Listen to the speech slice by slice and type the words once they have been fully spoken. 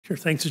Sure.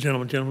 Thanks, the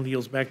gentleman. Gentleman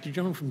yields back to the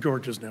gentleman from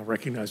Georgia is now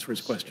recognized for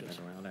his questions.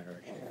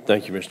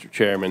 Thank you, Mr.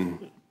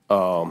 Chairman.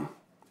 I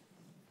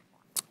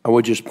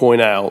would just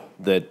point out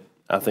that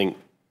I think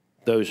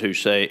those who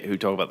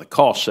talk about the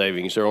cost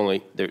savings, they're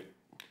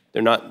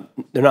not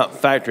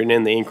factoring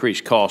in the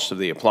increased cost of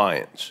the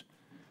appliance.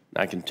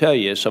 And I can tell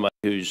you, somebody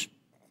who's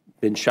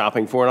been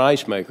shopping for an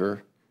ice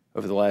maker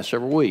over the last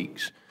several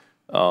weeks,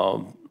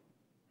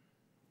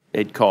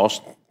 it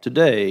costs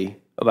today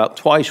about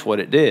twice what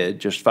it did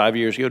just 5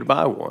 years ago to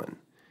buy one.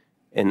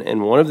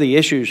 And one of the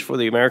issues for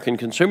the American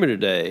consumer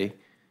today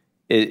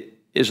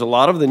is a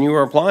lot of the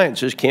newer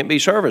appliances can't be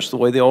serviced the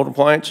way the old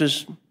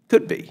appliances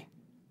could be.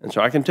 And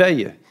so I can tell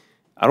you,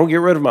 I don't get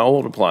rid of my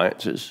old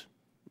appliances.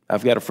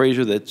 I've got a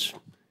freezer that's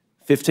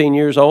 15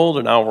 years old,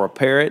 and I'll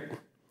repair it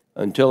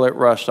until it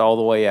rusts all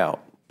the way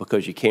out,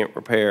 because you can't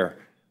repair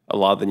a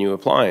lot of the new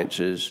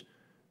appliances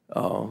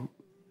at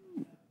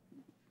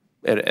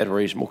a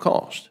reasonable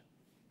cost.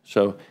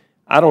 So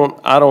I'm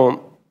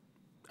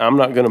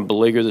not going to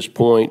beleaguer this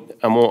point.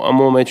 I'm going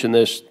to mention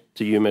this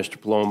to you, Mr.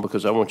 Palone,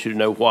 because I want you to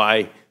know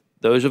why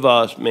those of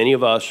us, many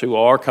of us who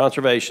are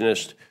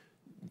conservationists,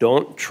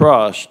 don't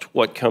trust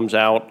what comes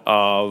out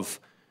of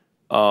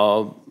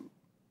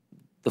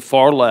the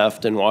far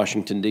left in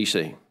Washington,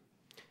 D.C.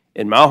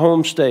 In my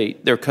home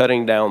state, they're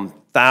cutting down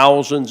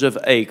thousands of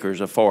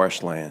acres of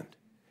forest land.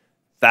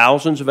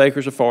 Thousands of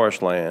acres of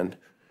forest land.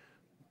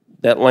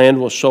 That land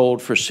was sold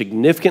for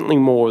significantly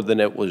more than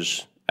it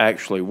was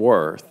actually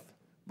worth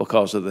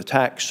because of the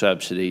tax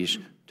subsidies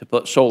to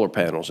put solar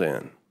panels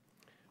in.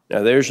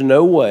 Now, there's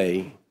no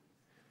way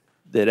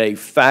that a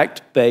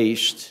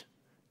fact-based,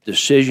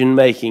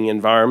 decision-making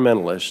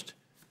environmentalist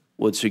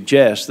would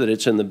suggest that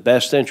it's in the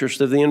best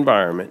interest of the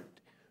environment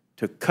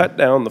to cut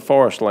down the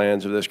forest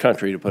lands of this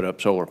country to put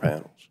up solar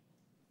panels.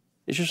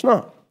 It's just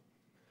not.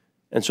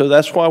 And so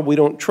that's why we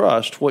don't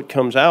trust what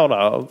comes out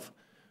of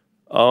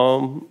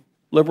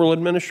liberal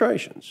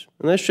administrations.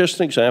 And that's just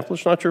an example.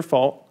 It's not your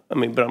fault. I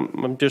mean, but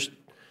I'm just,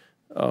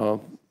 I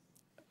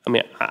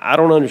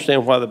don't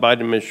understand why the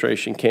Biden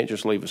administration can't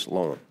just leave us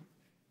alone.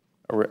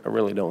 I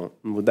really don't.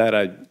 And with that,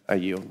 I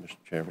yield, Mr.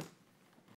 Chairman.